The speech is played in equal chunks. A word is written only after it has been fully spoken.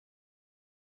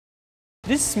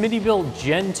This Smittybilt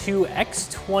Gen2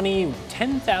 X2O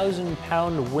 10,000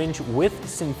 pound winch with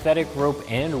synthetic rope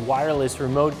and wireless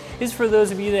remote is for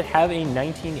those of you that have a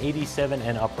 1987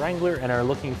 and up Wrangler and are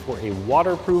looking for a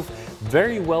waterproof,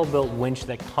 very well built winch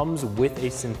that comes with a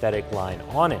synthetic line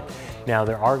on it. Now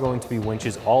there are going to be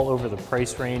winches all over the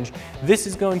price range. This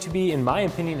is going to be, in my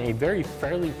opinion, a very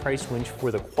fairly priced winch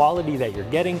for the quality that you're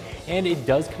getting, and it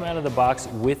does come out of the box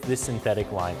with this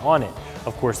synthetic line on it.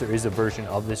 Of course, there is a version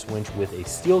of this winch with a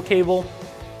steel cable,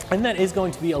 and that is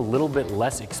going to be a little bit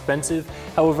less expensive.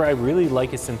 However, I really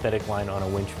like a synthetic line on a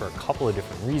winch for a couple of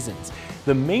different reasons.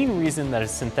 The main reason that a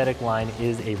synthetic line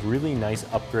is a really nice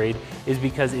upgrade is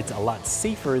because it's a lot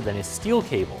safer than a steel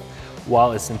cable.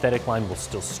 While a synthetic line will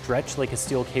still stretch like a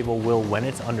steel cable will when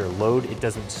it's under load, it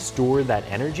doesn't store that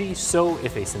energy, so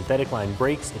if a synthetic line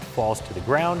breaks, it falls to the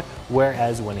ground,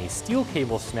 whereas when a steel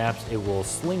cable snaps, it will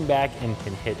sling back and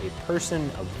can hit a person,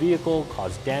 a vehicle,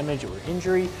 cause damage or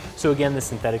injury, so again, the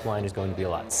synthetic line is going to be a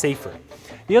lot safer.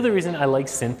 The other reason I like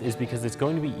synth is because it's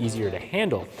going to be easier to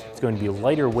handle. It's going to be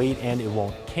lighter weight and it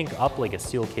won't kink up like a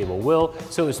steel cable will,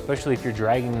 so especially if you're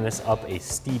dragging this up a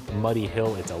steep, muddy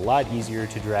hill, it's a lot easier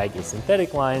to drag a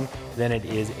synthetic line than it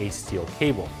is a steel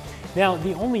cable. Now,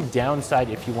 the only downside,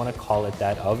 if you want to call it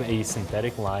that, of a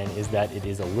synthetic line is that it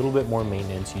is a little bit more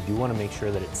maintenance. You do want to make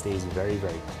sure that it stays very,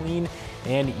 very clean.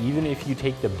 And even if you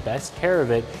take the best care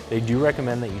of it, they do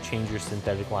recommend that you change your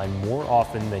synthetic line more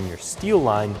often than your steel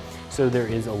line, so there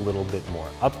is a little bit more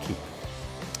upkeep.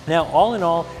 Now, all in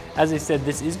all, as I said,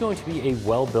 this is going to be a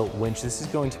well-built winch. This is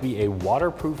going to be a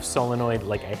waterproof solenoid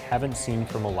like I haven't seen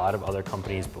from a lot of other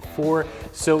companies before.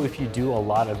 So if you do a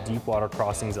lot of deep water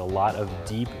crossings, a lot of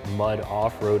deep mud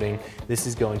off-roading, this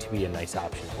is going to be a nice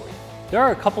option for you. There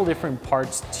are a couple different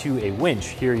parts to a winch.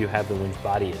 Here you have the winch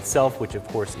body itself, which of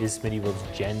course is Smittybilt's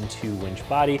Gen2 winch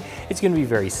body. It's going to be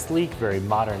very sleek, very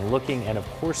modern looking, and of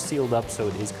course sealed up so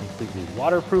it is completely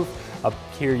waterproof. Up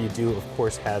here you do of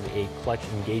course have a clutch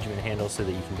engagement handle so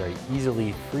that you can very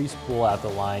easily free spool out the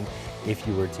line if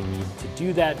you were to need to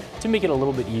do that, to make it a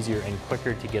little bit easier and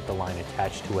quicker to get the line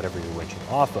attached to whatever you're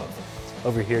winching off of.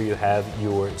 Over here you have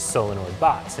your solenoid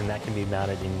box, and that can be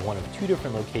mounted in one of two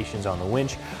different locations on the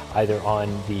winch, either on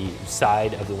the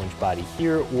side of the winch body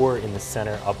here or in the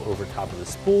center up over top of the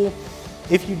spool.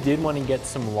 If you did want to get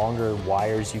some longer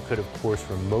wires, you could of course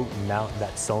remote mount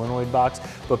that solenoid box,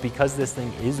 but because this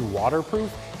thing is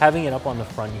waterproof, having it up on the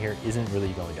front here isn't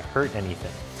really going to hurt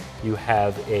anything. You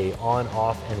have a on,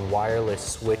 off, and wireless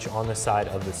switch on the side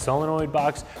of the solenoid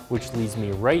box, which leads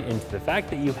me right into the fact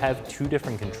that you have two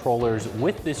different controllers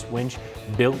with this winch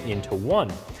built into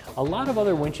one. A lot of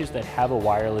other winches that have a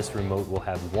wireless remote will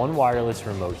have one wireless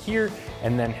remote here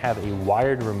and then have a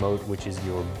wired remote, which is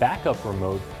your backup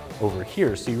remote over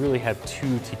here. So you really have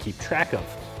two to keep track of.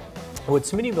 What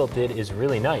Smittybilt did is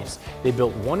really nice. They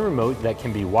built one remote that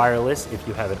can be wireless if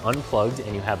you have it unplugged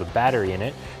and you have a battery in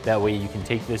it. That way you can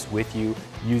take this with you,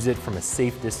 use it from a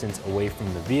safe distance away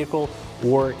from the vehicle,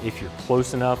 or if you're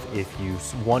close enough, if you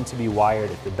want to be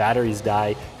wired, if the batteries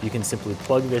die, you can simply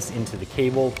plug this into the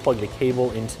cable, plug the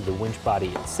cable into the winch body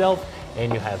itself,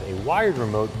 and you have a wired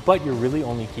remote, but you're really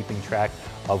only keeping track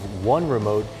of one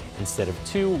remote instead of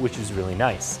two, which is really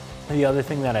nice. The other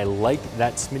thing that I liked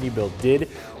that Smittybilt did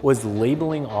was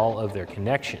labeling all of their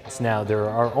connections. Now, there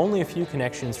are only a few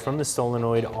connections from the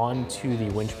solenoid onto the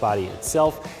winch body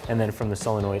itself, and then from the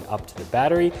solenoid up to the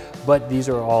battery, but these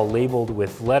are all labeled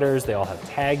with letters. They all have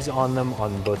tags on them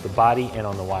on both the body and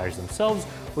on the wires themselves,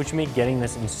 which make getting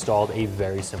this installed a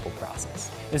very simple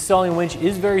process. Installing a winch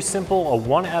is very simple, a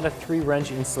 1 out of 3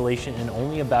 wrench installation and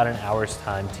only about an hour's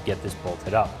time to get this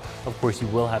bolted up. Of course, you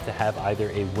will have to have either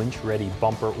a winch-ready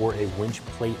bumper or a winch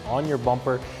plate on your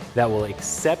bumper that will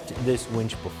accept this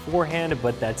winch beforehand,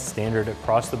 but that's standard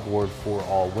across the board for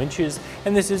all winches.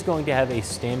 And this is going to have a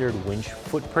standard winch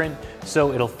footprint,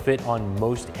 so it'll fit on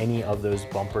most any of those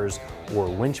bumpers or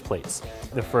winch plates.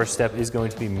 The first step is going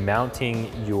to be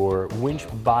mounting your winch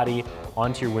body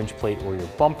onto your winch plate or your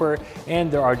bumper,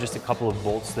 and there are just a couple of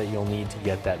bolts that you'll need to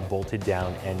get that bolted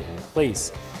down and in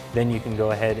place. Then you can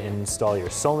go ahead and install your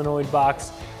solenoid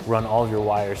box, run all of your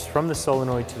wires from the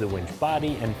solenoid to the winch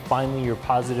body, and finally your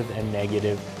positive and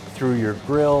negative through your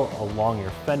grill, along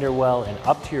your fender well, and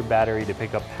up to your battery to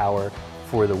pick up power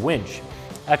for the winch.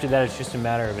 After that, it's just a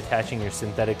matter of attaching your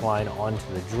synthetic line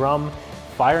onto the drum,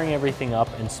 firing everything up,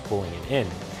 and spooling it in.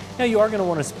 Now you are going to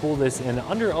want to spool this in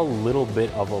under a little bit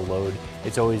of a load.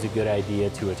 It's always a good idea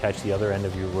to attach the other end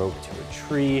of your rope to a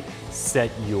tree,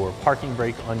 set your parking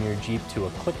brake on your Jeep to a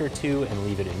click or two, and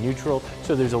leave it in neutral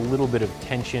so there's a little bit of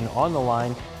tension on the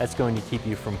line that's going to keep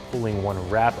you from pulling one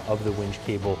wrap of the winch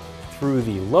cable through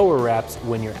the lower wraps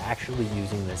when you're actually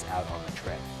using this out on the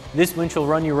trail. This winch will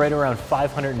run you right around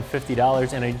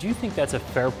 $550, and I do think that's a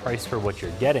fair price for what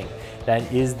you're getting.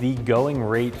 That is the going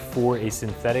rate for a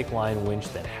synthetic line winch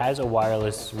that has a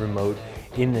wireless remote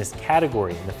in this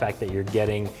category, and the fact that you're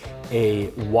getting a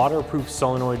waterproof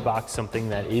solenoid box, something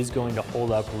that is going to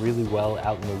hold up really well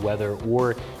out in the weather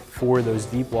or for those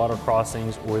deep water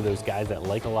crossings or those guys that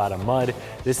like a lot of mud,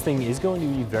 this thing is going to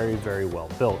be very, very well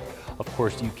built. Of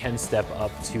course, you can step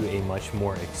up to a much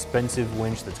more expensive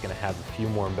winch that's going to have a few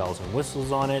more bells and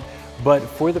whistles on it, but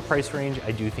for the price range,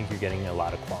 I do think you're getting a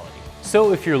lot of quality.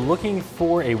 So if you're looking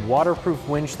for a waterproof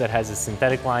winch that has a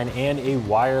synthetic line and a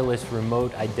wireless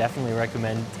remote, I definitely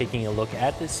recommend taking a look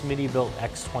at the Smittybilt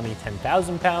X20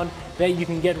 10,000 pound that you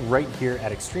can get right here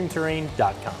at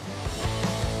ExtremeTerrain.com.